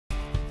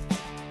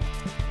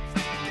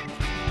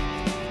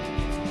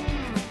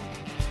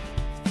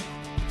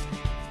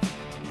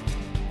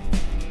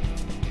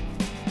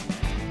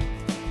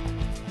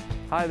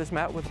Hi, this is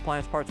Matt with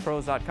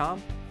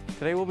AppliancePartsPros.com.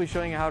 Today we'll be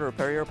showing you how to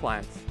repair your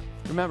appliance.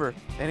 Remember,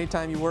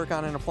 anytime you work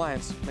on an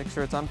appliance, make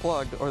sure it's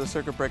unplugged or the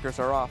circuit breakers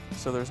are off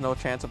so there's no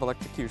chance of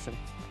electrocution.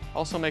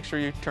 Also make sure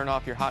you turn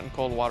off your hot and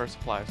cold water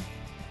supplies.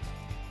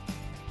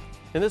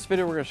 In this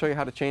video we're going to show you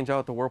how to change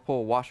out the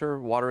Whirlpool Washer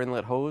Water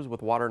Inlet Hose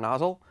with Water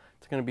Nozzle.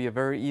 It's going to be a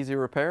very easy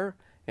repair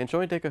and should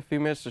only take a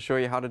few minutes to show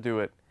you how to do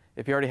it.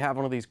 If you already have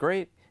one of these,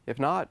 great. If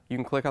not, you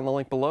can click on the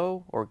link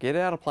below or get it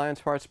at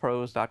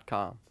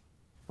AppliancePartsPros.com.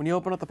 When you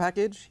open up the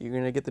package, you're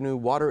going to get the new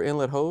Water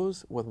Inlet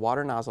Hose with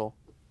Water Nozzle.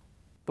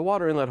 The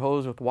Water Inlet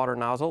Hose with Water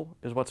Nozzle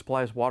is what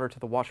supplies water to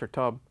the washer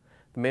tub.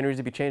 The main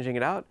reason to be changing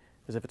it out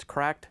is if it's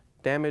cracked,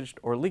 damaged,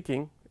 or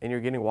leaking and you're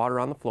getting water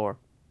on the floor.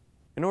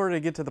 In order to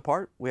get to the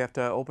part, we have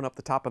to open up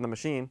the top of the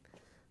machine.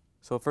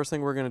 So first thing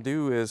we're going to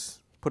do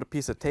is put a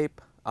piece of tape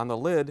on the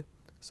lid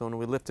so when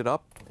we lift it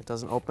up, it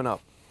doesn't open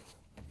up.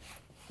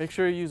 Make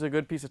sure you use a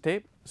good piece of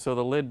tape so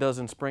the lid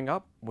doesn't spring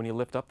up when you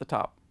lift up the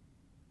top.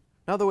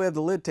 Now that we have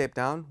the lid taped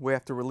down, we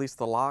have to release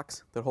the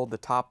locks that hold the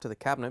top to the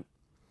cabinet.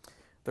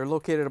 They're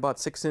located about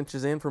 6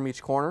 inches in from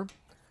each corner.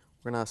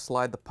 We're going to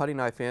slide the putty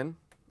knife in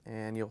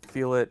and you'll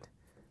feel it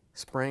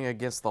spring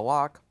against the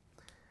lock.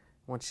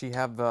 Once you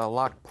have the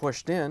lock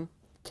pushed in,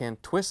 you can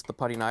twist the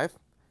putty knife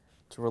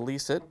to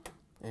release it,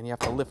 and you have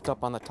to lift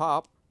up on the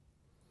top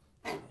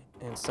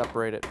and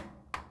separate it.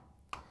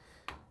 You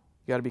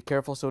got to be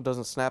careful so it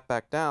doesn't snap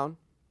back down.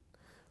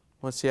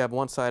 Once you have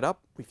one side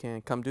up, we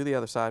can come do the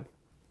other side.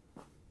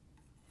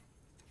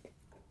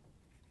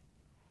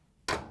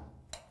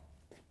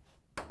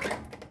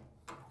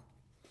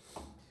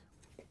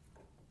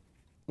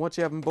 Once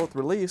you have them both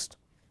released,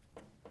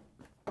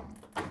 you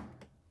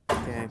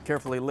can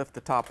carefully lift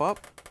the top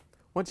up.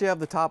 Once you have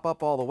the top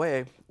up all the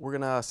way, we're going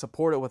to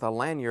support it with a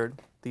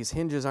lanyard. These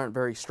hinges aren't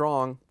very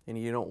strong and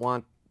you don't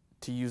want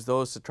to use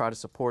those to try to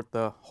support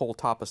the whole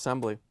top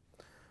assembly.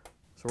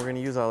 So we're going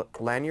to use a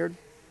lanyard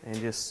and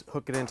just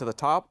hook it into the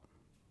top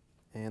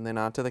and then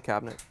onto the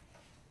cabinet.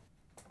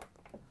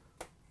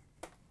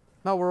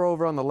 Now we're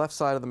over on the left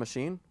side of the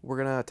machine. We're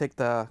going to take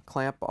the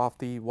clamp off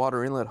the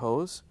water inlet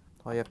hose.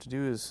 All you have to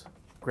do is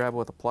grab it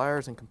with the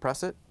pliers and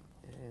compress it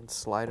and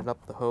slide it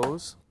up the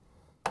hose.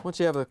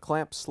 Once you have the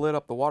clamp slid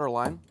up the water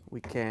line,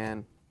 we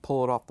can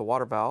pull it off the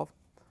water valve.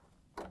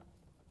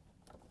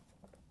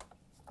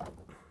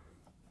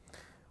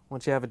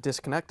 Once you have it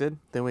disconnected,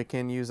 then we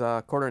can use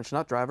a 1/4-inch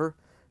nut driver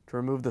to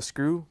remove the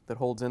screw that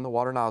holds in the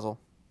water nozzle.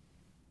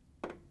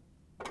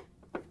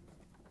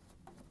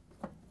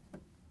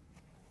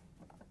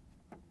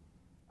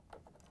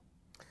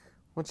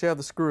 Once you have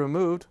the screw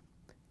removed,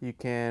 you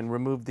can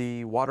remove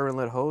the water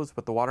inlet hose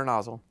with the water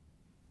nozzle.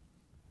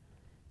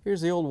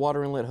 Here's the old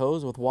water inlet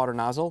hose with water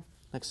nozzle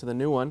next to the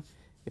new one.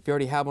 If you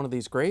already have one of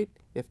these, great.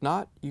 If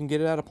not, you can get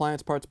it at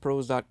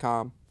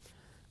AppliancePartsPros.com.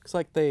 Looks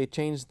like they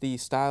changed the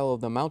style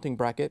of the mounting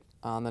bracket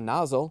on the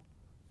nozzle,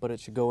 but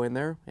it should go in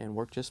there and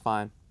work just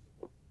fine.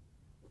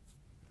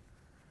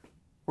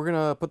 We're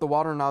going to put the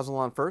water nozzle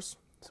on first,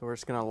 so we're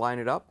just going to line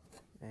it up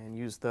and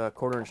use the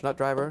 1/4-inch nut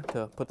driver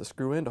to put the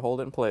screw in to hold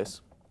it in place.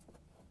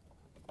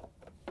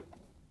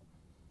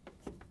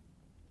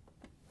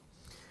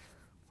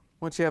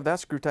 Once you have that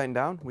screw tightened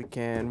down, we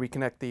can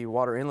reconnect the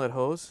water inlet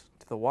hose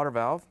to the water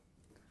valve.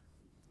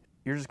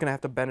 You're just going to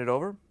have to bend it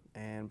over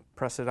and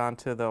press it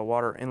onto the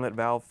water inlet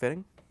valve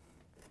fitting.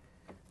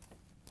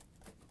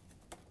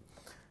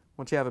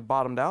 Once you have it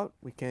bottomed out,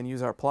 we can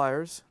use our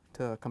pliers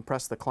to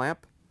compress the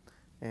clamp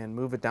and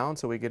move it down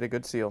so we get a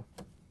good seal.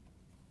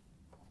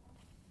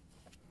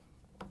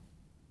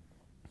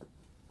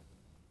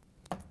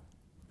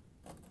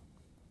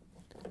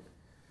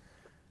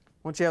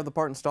 Once you have the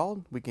part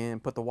installed, we can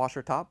put the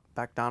washer top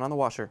back down on the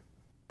washer.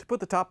 To put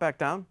the top back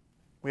down,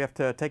 we have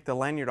to take the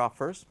lanyard off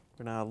first.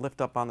 We're going to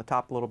lift up on the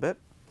top a little bit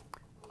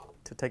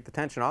to take the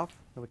tension off.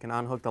 Then we can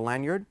unhook the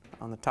lanyard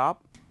on the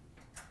top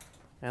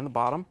and the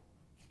bottom.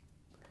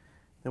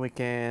 Then we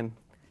can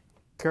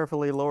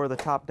carefully lower the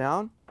top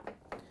down.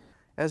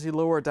 As you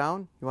lower it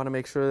down, you want to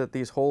make sure that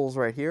these holes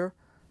right here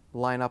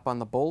line up on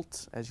the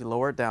bolts as you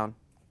lower it down.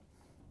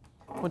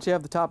 Once you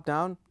have the top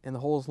down and the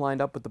holes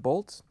lined up with the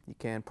bolts, you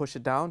can push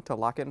it down to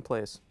lock it in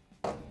place.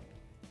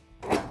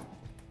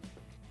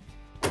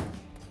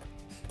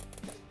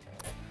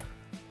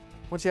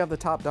 Once you have the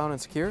top down and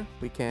secure,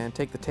 we can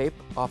take the tape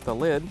off the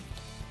lid,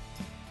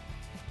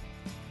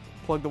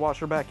 plug the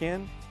washer back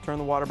in, turn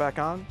the water back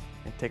on,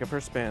 and take it for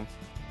a spin.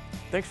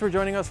 Thanks for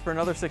joining us for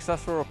another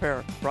successful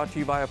repair brought to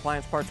you by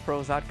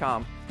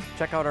AppliancePartsPros.com.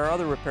 Check out our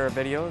other repair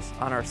videos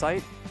on our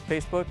site,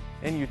 Facebook,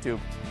 and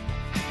YouTube.